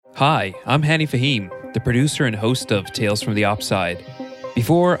Hi, I'm Hani Fahim, the producer and host of Tales from the Opside.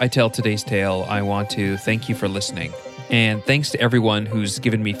 Before I tell today's tale, I want to thank you for listening. And thanks to everyone who's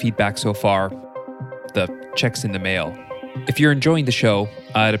given me feedback so far. The check's in the mail. If you're enjoying the show,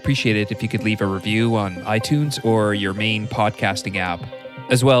 I'd appreciate it if you could leave a review on iTunes or your main podcasting app.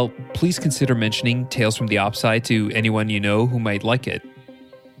 As well, please consider mentioning Tales from the Opside to anyone you know who might like it.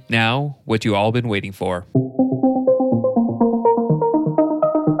 Now, what you all been waiting for.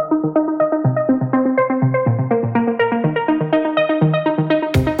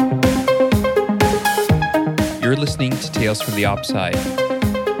 You're listening to Tales from the Opside.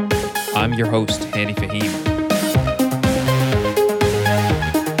 I'm your host, Hani Fahim.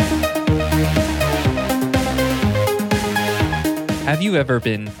 Have you ever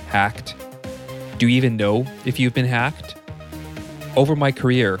been hacked? Do you even know if you've been hacked? Over my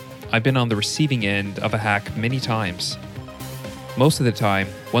career, I've been on the receiving end of a hack many times. Most of the time,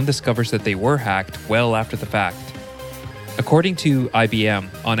 one discovers that they were hacked well after the fact. According to IBM,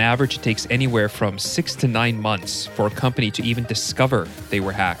 on average it takes anywhere from 6 to 9 months for a company to even discover they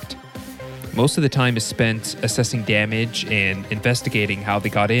were hacked. Most of the time is spent assessing damage and investigating how they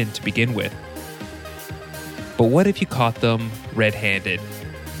got in to begin with. But what if you caught them red-handed,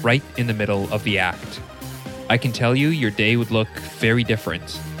 right in the middle of the act? I can tell you your day would look very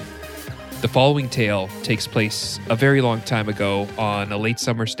different. The following tale takes place a very long time ago on a late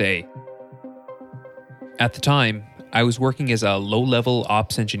summer's day. At the time, I was working as a low-level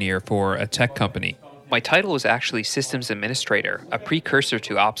ops engineer for a tech company. My title was actually systems administrator, a precursor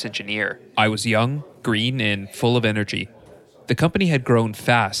to ops engineer. I was young, green, and full of energy. The company had grown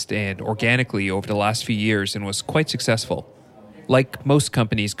fast and organically over the last few years and was quite successful. Like most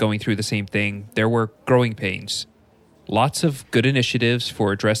companies going through the same thing, there were growing pains. Lots of good initiatives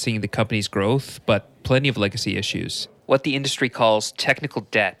for addressing the company's growth, but plenty of legacy issues. What the industry calls technical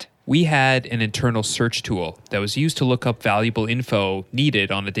debt. We had an internal search tool that was used to look up valuable info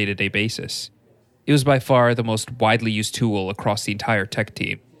needed on a day-to-day basis. It was by far the most widely used tool across the entire tech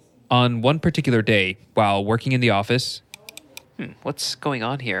team. On one particular day, while working in the office, what's going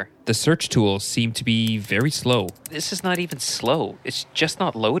on here? The search tool seemed to be very slow. This is not even slow. It's just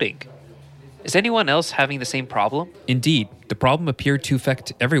not loading. Is anyone else having the same problem? Indeed, the problem appeared to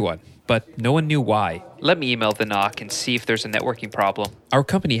affect everyone, but no one knew why. Let me email the NOC and see if there's a networking problem. Our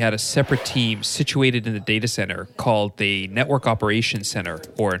company had a separate team situated in the data center called the Network Operations Center,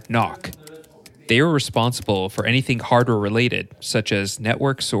 or NOC. They were responsible for anything hardware related, such as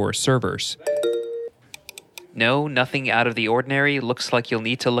networks or servers. No, nothing out of the ordinary. Looks like you'll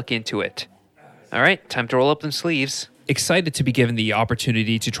need to look into it. All right, time to roll up them sleeves. Excited to be given the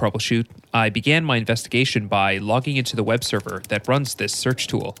opportunity to troubleshoot, I began my investigation by logging into the web server that runs this search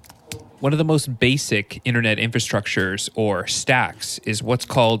tool. One of the most basic internet infrastructures, or stacks, is what's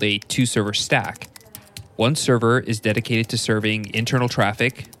called a two-server stack. One server is dedicated to serving internal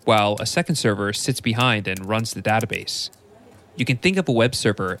traffic, while a second server sits behind and runs the database. You can think of a web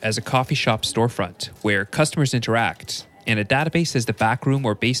server as a coffee shop storefront where customers interact, and a database as the back room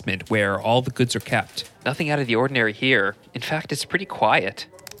or basement where all the goods are kept. Nothing out of the ordinary here. In fact, it's pretty quiet.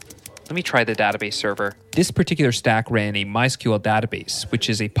 Let me try the database server. This particular stack ran a MySQL database, which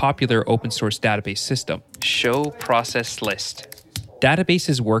is a popular open source database system. Show process list.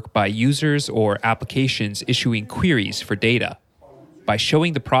 Databases work by users or applications issuing queries for data. By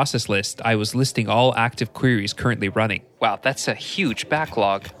showing the process list, I was listing all active queries currently running. Wow, that's a huge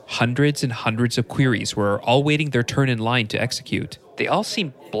backlog. Hundreds and hundreds of queries were all waiting their turn in line to execute. They all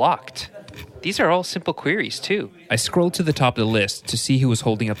seem blocked. These are all simple queries, too. I scrolled to the top of the list to see who was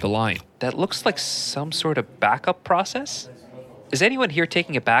holding up the line. That looks like some sort of backup process? Is anyone here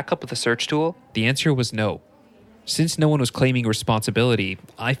taking a backup with the search tool? The answer was no. Since no one was claiming responsibility,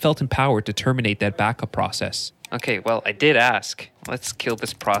 I felt empowered to terminate that backup process. Okay, well, I did ask. Let's kill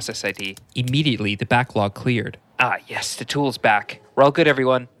this process ID. Immediately, the backlog cleared. Ah, yes, the tool's back. We're all good,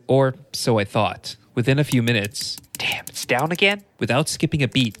 everyone. Or so I thought. Within a few minutes... Damn, it's down again? Without skipping a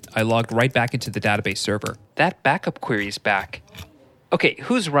beat, I logged right back into the database server. That backup query is back. Okay,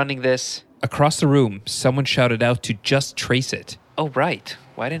 who's running this? Across the room, someone shouted out to just trace it. Oh, right.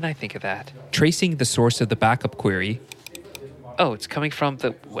 Why didn't I think of that? Tracing the source of the backup query. Oh, it's coming from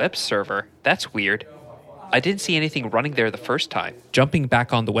the web server. That's weird. I didn't see anything running there the first time. Jumping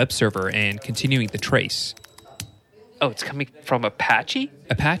back on the web server and continuing the trace. Oh, it's coming from Apache?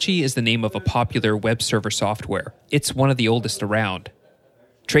 Apache is the name of a popular web server software. It's one of the oldest around.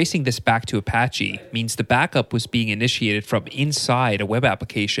 Tracing this back to Apache means the backup was being initiated from inside a web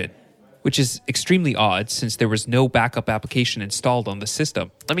application, which is extremely odd since there was no backup application installed on the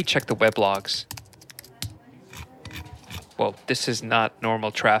system. Let me check the web logs. Well, this is not normal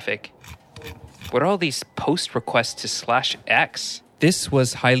traffic. What are all these post requests to /x? This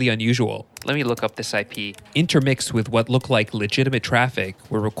was highly unusual. Let me look up this IP. Intermixed with what looked like legitimate traffic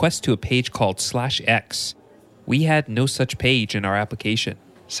were requests to a page called /x. We had no such page in our application.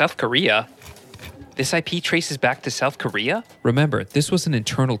 South Korea? This IP traces back to South Korea? Remember, this was an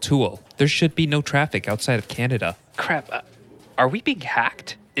internal tool. There should be no traffic outside of Canada. Crap. Are we being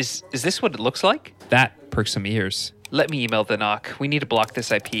hacked? Is this what it looks like? That perks some ears. Let me email the NOC. We need to block this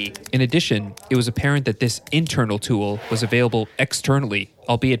IP. In addition, it was apparent that this internal tool was available externally,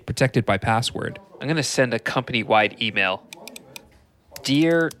 albeit protected by password. I'm going to send a company-wide email.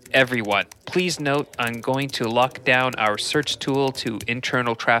 Dear everyone, please note I'm going to lock down our search tool to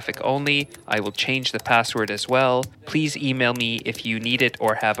internal traffic only. I will change the password as well. Please email me if you need it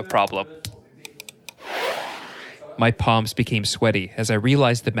or have a problem. My palms became sweaty as I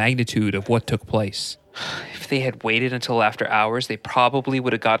realized the magnitude of what took place. If they had waited until after hours, they probably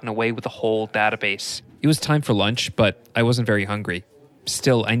would have gotten away with the whole database. It was time for lunch, but I wasn't very hungry.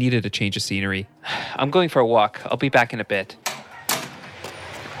 Still, I needed a change of scenery. I'm going for a walk. I'll be back in a bit.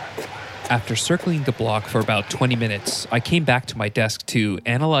 After circling the block for about 20 minutes, I came back to my desk to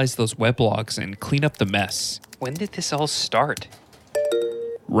analyze those weblogs and clean up the mess. When did this all start?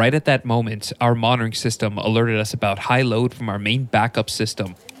 Right at that moment, our monitoring system alerted us about high load from our main backup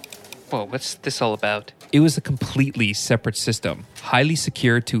system. Whoa, what's this all about? It was a completely separate system, highly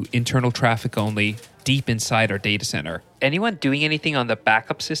secure to internal traffic only, deep inside our data center. Anyone doing anything on the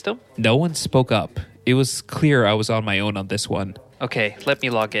backup system? No one spoke up. It was clear I was on my own on this one. Okay, let me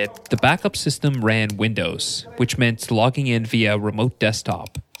log in. The backup system ran Windows, which meant logging in via remote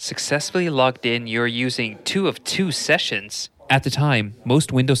desktop. Successfully logged in, you're using 2 of 2 sessions. At the time,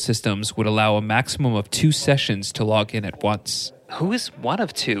 most Windows systems would allow a maximum of 2 sessions to log in at once. Who is 1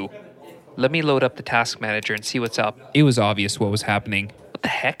 of 2? Let me load up the task manager and see what's up. It was obvious what was happening. What the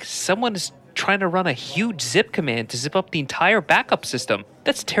heck? Someone is trying to run a huge zip command to zip up the entire backup system.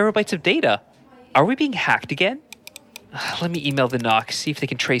 That's terabytes of data. Are we being hacked again? Let me email the NOC, see if they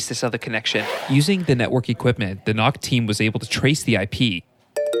can trace this other connection. Using the network equipment, the NOC team was able to trace the IP.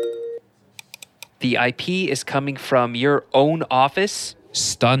 The IP is coming from your own office?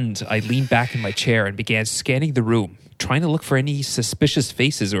 Stunned, I leaned back in my chair and began scanning the room, trying to look for any suspicious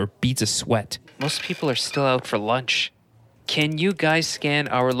faces or beads of sweat. Most people are still out for lunch. Can you guys scan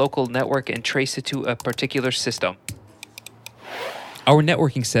our local network and trace it to a particular system? Our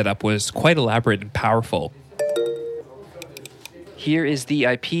networking setup was quite elaborate and powerful. Here is the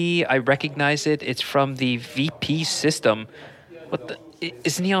IP. I recognize it. It's from the VP system. What the?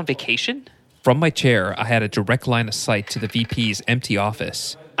 Isn't he on vacation? From my chair, I had a direct line of sight to the VP's empty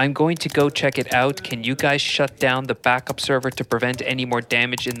office. I'm going to go check it out. Can you guys shut down the backup server to prevent any more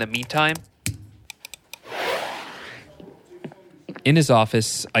damage in the meantime? In his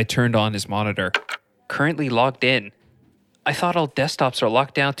office, I turned on his monitor. Currently logged in. I thought all desktops are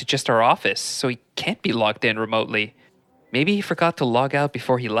locked down to just our office, so he can't be logged in remotely. Maybe he forgot to log out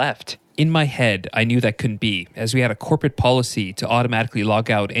before he left. In my head, I knew that couldn't be, as we had a corporate policy to automatically log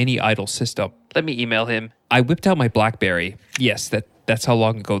out any idle system. Let me email him. I whipped out my BlackBerry. Yes, that's how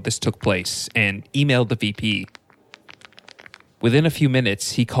long ago this took place, and emailed the VP. Within a few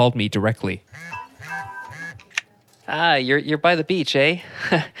minutes, he called me directly. You're by the beach, eh?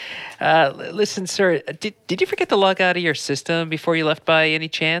 Listen, sir, did you forget to log out of your system before you left by any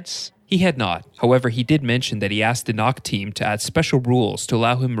chance? He had not. However, he did mention that he asked the NOC team to add special rules to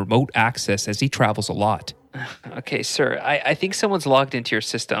allow him remote access as he travels a lot. Okay, sir, I think someone's logged into your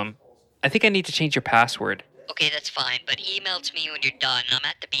system. I think I need to change your password. Okay, that's fine, but email it to me when you're done. I'm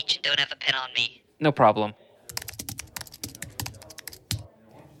at the beach and don't have a pen on me. No problem.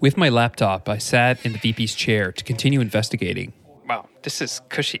 With my laptop, I sat in the VP's chair to continue investigating. Wow, this is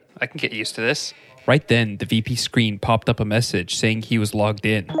cushy. I can get used to this. Right then, the VP screen popped up a message saying he was logged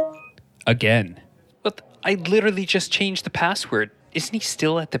in. Again. But I literally just changed the password. Isn't he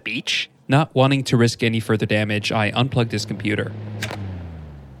still at the beach? Not wanting to risk any further damage, I unplugged his computer.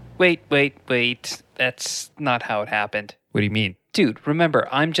 Wait. That's not how it happened. What do you mean? Dude, remember,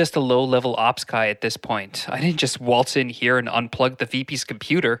 I'm just a low-level ops guy at this point. I didn't just waltz in here and unplug the VP's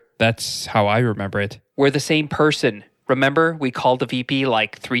computer. That's how I remember it. We're the same person. Remember, we called the VP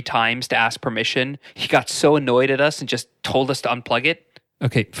like 3 times to ask permission. He got so annoyed at us and just told us to unplug it.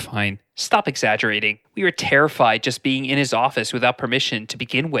 Okay, fine. Stop exaggerating. We were terrified just being in his office without permission to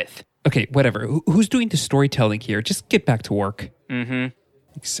begin with. Okay, whatever. Who's doing the storytelling here? Just get back to work.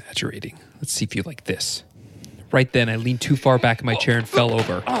 Exaggerating. Let's see if you like this. Right then, I leaned too far back in my chair and fell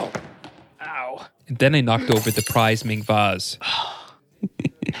over. Oh, ow. And then I knocked over the prize Ming vase.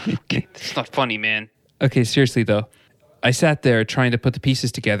 Okay, that's not funny, man. Okay, seriously though. I sat there trying to put the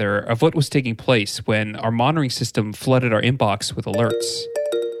pieces together of what was taking place when our monitoring system flooded our inbox with alerts.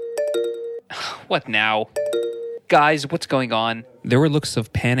 What now? Guys, what's going on? There were looks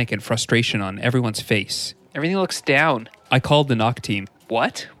of panic and frustration on everyone's face. Everything looks down. I called the NOC team.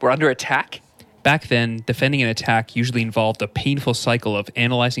 What? We're under attack? Back then, defending an attack usually involved a painful cycle of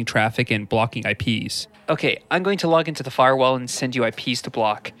analyzing traffic and blocking IPs. Okay, I'm going to log into the firewall and send you IPs to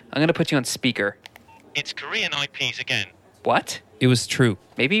block. I'm going to put you on speaker. It's Korean IPs again. What? It was true.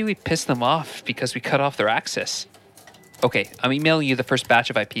 Maybe we pissed them off because we cut off their access. Okay, I'm emailing you the first batch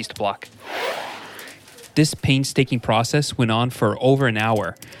of IPs to block. This painstaking process went on for over an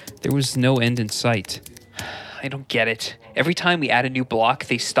hour. There was no end in sight. I don't get it. Every time we add a new block,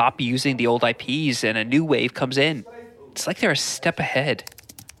 they stop using the old IPs and a new wave comes in. It's like they're a step ahead.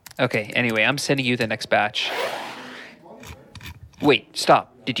 Okay, anyway, I'm sending you the next batch. Wait,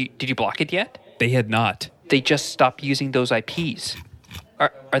 stop. Did you block it yet? They had not. They just stopped using those IPs.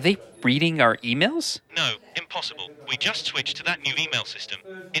 Are they reading our emails? No, impossible. We just switched to that new email system.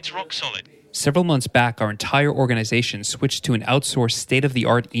 It's rock solid. Several months back, our entire organization switched to an outsourced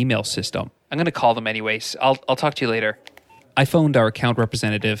state-of-the-art email system. I'm going to call them anyways. I'll talk to you later. I phoned our account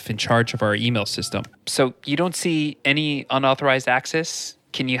representative in charge of our email system. So you don't see any unauthorized access?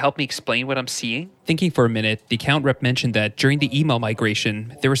 Can you help me explain what I'm seeing? Thinking for a minute, the account rep mentioned that during the email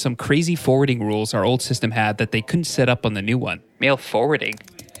migration, there were some crazy forwarding rules our old system had that they couldn't set up on the new one. Mail forwarding?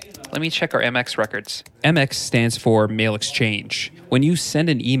 Let me check our MX records. MX stands for Mail Exchange. When you send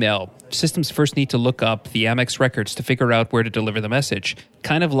an email, systems first need to look up the MX records to figure out where to deliver the message,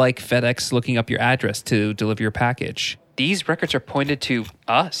 kind of like FedEx looking up your address to deliver your package. These records are pointed to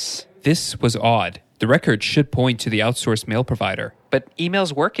us. This was odd. The record should point to the outsourced mail provider. But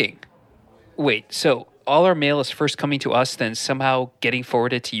email's working. Wait, so all our mail is first coming to us, then somehow getting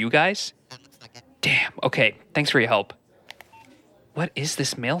forwarded to you guys? Damn, okay, thanks for your help. What is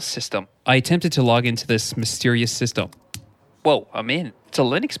this mail system? I attempted to log into this mysterious system. Whoa, I'm in. It's a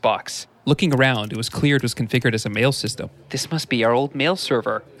Linux box. Looking around, it was clear it was configured as a mail system. This must be our old mail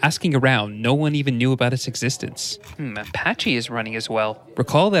server. Asking around, no one even knew about its existence. Apache is running as well.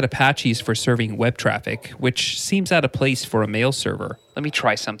 Recall that Apache is for serving web traffic, which seems out of place for a mail server. Let me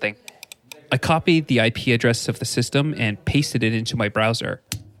try something. I copied the IP address of the system and pasted it into my browser.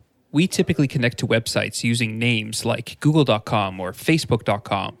 We typically connect to websites using names like google.com or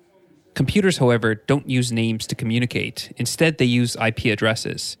facebook.com. Computers, however, don't use names to communicate. Instead, they use IP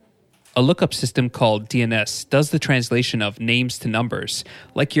addresses. A lookup system called DNS does the translation of names to numbers,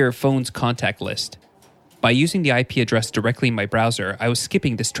 like your phone's contact list. By using the IP address directly in my browser, I was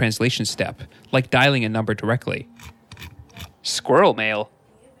skipping this translation step, like dialing a number directly. Squirrel mail?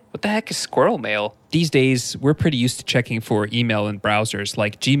 What the heck is squirrel mail? These days, we're pretty used to checking for email in browsers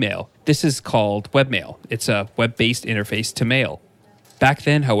like Gmail. This is called webmail. It's a web-based interface to mail. Back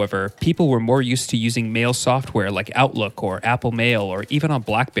then, however, people were more used to using mail software like Outlook or Apple Mail or even on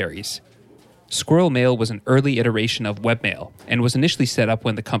Blackberries. Squirrel Mail was an early iteration of webmail and was initially set up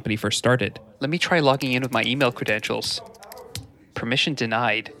when the company first started. Let me try logging in with my email credentials. Permission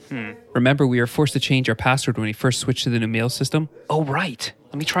denied. Remember, we were forced to change our password when we first switched to the new mail system? Oh, right.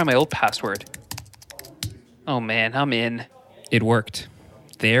 Let me try my old password. Oh man, I'm in. It worked.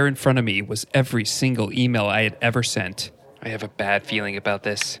 There in front of me was every single email I had ever sent. I have a bad feeling about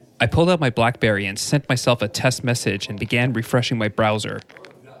this. I pulled out my BlackBerry and sent myself a test message and began refreshing my browser.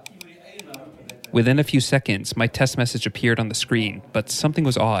 Within a few seconds, my test message appeared on the screen, but something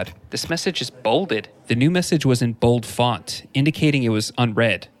was odd. This message is bolded. The new message was in bold font, indicating it was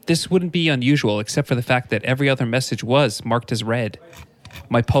unread. This wouldn't be unusual except for the fact that every other message was marked as read.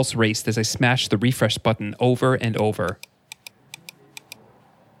 My pulse raced as I smashed the refresh button over and over.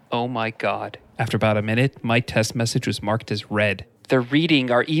 Oh my god. After about a minute, my test message was marked as read. They're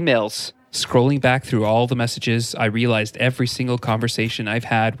reading our emails. Scrolling back through all the messages, I realized every single conversation I've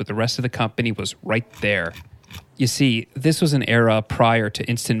had with the rest of the company was right there. You see, this was an era prior to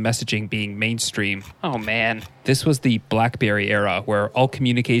instant messaging being mainstream. Oh man. This was the BlackBerry era where all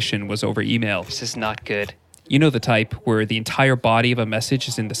communication was over email. This is not good. You know the type where the entire body of a message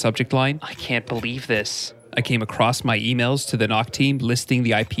is in the subject line? I can't believe this. I came across my emails to the NOC team listing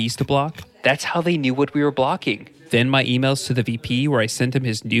the IPs to block. That's how they knew what we were blocking. Then my emails to the VP where I sent him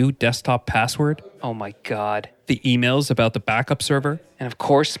his new desktop password. Oh my god. The emails about the backup server. And of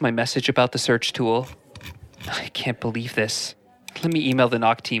course, my message about the search tool. I can't believe this. Let me email the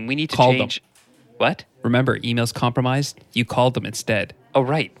NOC team. We need to Call change... What? Remember, emails compromised? You called them instead. Oh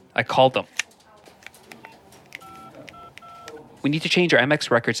right, I called them. We need to change our MX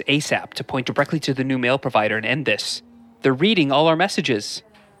records ASAP to point directly to the new mail provider and end this. They're reading all our messages.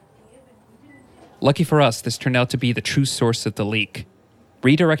 Lucky for us, this turned out to be the true source of the leak.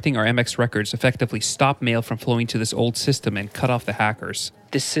 Redirecting our MX records effectively stopped mail from flowing to this old system and cut off the hackers.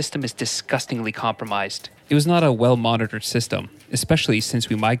 This system is disgustingly compromised. It was not a well-monitored system, especially since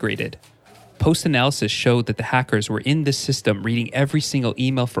we migrated. Post-analysis showed that the hackers were in this system reading every single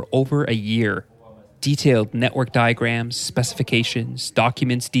email for over a year. Detailed network diagrams, specifications,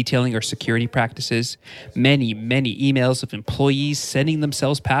 documents detailing our security practices, many emails of employees sending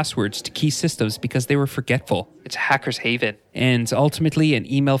themselves passwords to key systems because they were forgetful. It's a hacker's haven. And ultimately an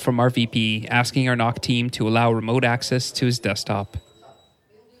email from our VP asking our NOC team to allow remote access to his desktop.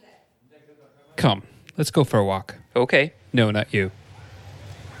 Come, let's go for a walk. Okay. No, not you.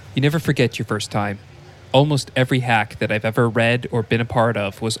 You never forget your first time. Almost every hack that I've ever read or been a part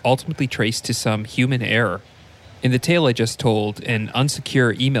of was ultimately traced to some human error. In the tale I just told, an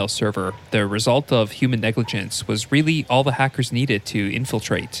unsecure email server, the result of human negligence, was really all the hackers needed to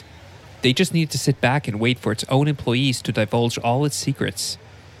infiltrate. They just needed to sit back and wait for its own employees to divulge all its secrets.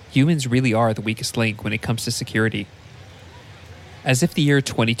 Humans really are the weakest link when it comes to security. As if the year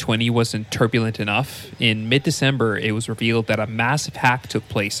 2020 wasn't turbulent enough, in mid-December it was revealed that a massive hack took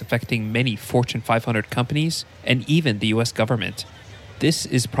place affecting many Fortune 500 companies and even the US government. This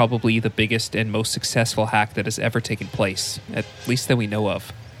is probably the biggest and most successful hack that has ever taken place, at least that we know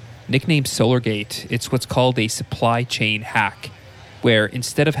of. Nicknamed SolarGate, it's what's called a supply chain hack, where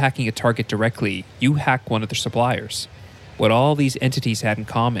instead of hacking a target directly, you hack one of their suppliers. What all these entities had in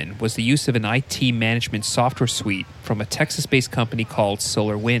common was the use of an IT management software suite from a Texas-based company called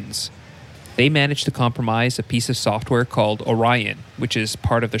SolarWinds. They managed to compromise a piece of software called Orion, which is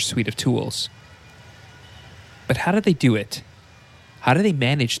part of their suite of tools. But how did they do it? How did they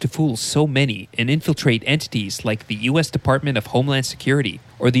manage to fool so many and infiltrate entities like the U.S. Department of Homeland Security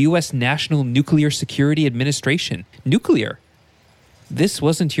or the U.S. National Nuclear Security Administration? Nuclear! This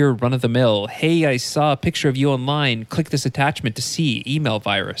wasn't your run-of-the-mill, hey, I saw a picture of you online, click this attachment to see email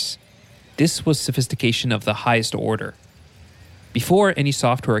virus. This was sophistication of the highest order. Before any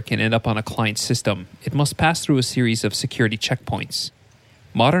software can end up on a client system, it must pass through a series of security checkpoints.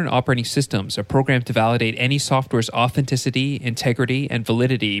 Modern operating systems are programmed to validate any software's authenticity, integrity, and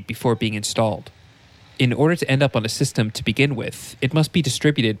validity before being installed. In order to end up on a system to begin with, it must be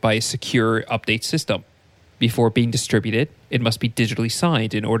distributed by a secure update system. Before being distributed, it must be digitally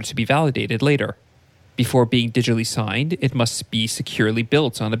signed in order to be validated later. Before being digitally signed, it must be securely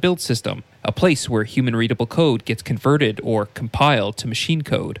built on a build system, a place where human-readable code gets converted or compiled to machine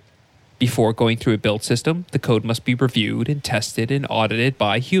code. Before going through a build system, the code must be reviewed and tested and audited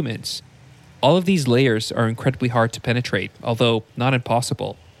by humans. All of these layers are incredibly hard to penetrate, although not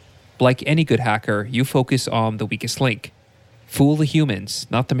impossible. Like any good hacker, you focus on the weakest link. Fool the humans,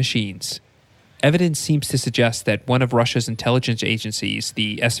 not the machines. Evidence seems to suggest that one of Russia's intelligence agencies,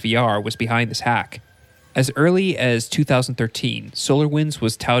 the SVR, was behind this hack. As early as 2013, SolarWinds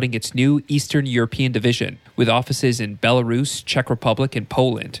was touting its new Eastern European division, with offices in Belarus, Czech Republic, and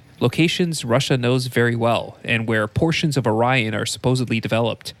Poland, locations Russia knows very well, and where portions of Orion are supposedly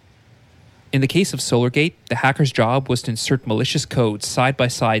developed. In the case of SolarGate, the hacker's job was to insert malicious code side by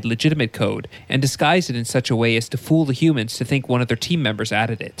side legitimate code and disguise it in such a way as to fool the humans to think one of their team members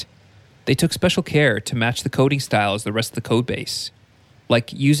added it. They took special care to match the coding style as the rest of the codebase,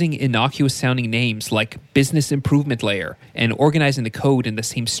 like using innocuous sounding names like Business Improvement Layer and organizing the code in the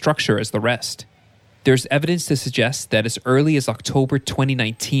same structure as the rest. There's evidence to suggest that as early as October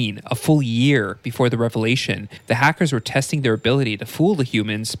 2019, a full year before the revelation, the hackers were testing their ability to fool the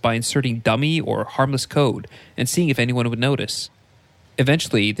humans by inserting dummy or harmless code and seeing if anyone would notice.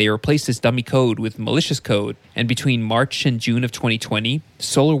 Eventually, they replaced this dummy code with malicious code, and between March and June of 2020,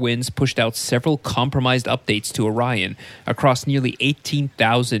 SolarWinds pushed out several compromised updates to Orion across nearly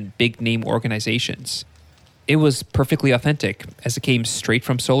 18,000 big-name organizations. It was perfectly authentic, as it came straight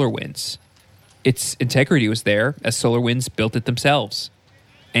from SolarWinds. Its integrity was there, as SolarWinds built it themselves.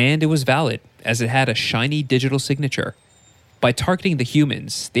 And it was valid, as it had a shiny digital signature. By targeting the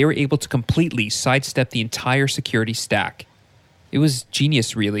humans, they were able to completely sidestep the entire security stack. It was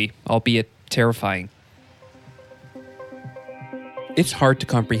genius, really, albeit terrifying. It's hard to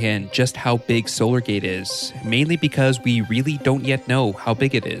comprehend just how big SolarGate is, mainly because we really don't yet know how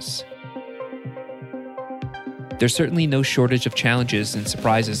big it is. There's certainly no shortage of challenges and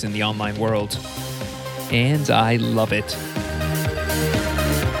surprises in the online world, and I love it.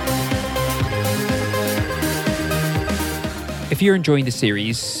 If you're enjoying the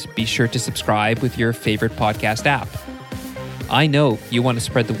series, be sure to subscribe with your favorite podcast app. I know you want to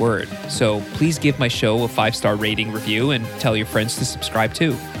spread the word, so please give my show a 5-star rating review and tell your friends to subscribe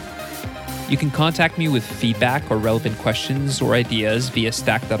too. You can contact me with feedback or relevant questions or ideas via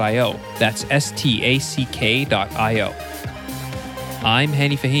stack.io. That's stack.io. I'm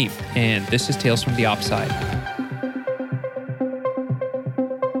Hani Fahim, and this is Tales from the Offside.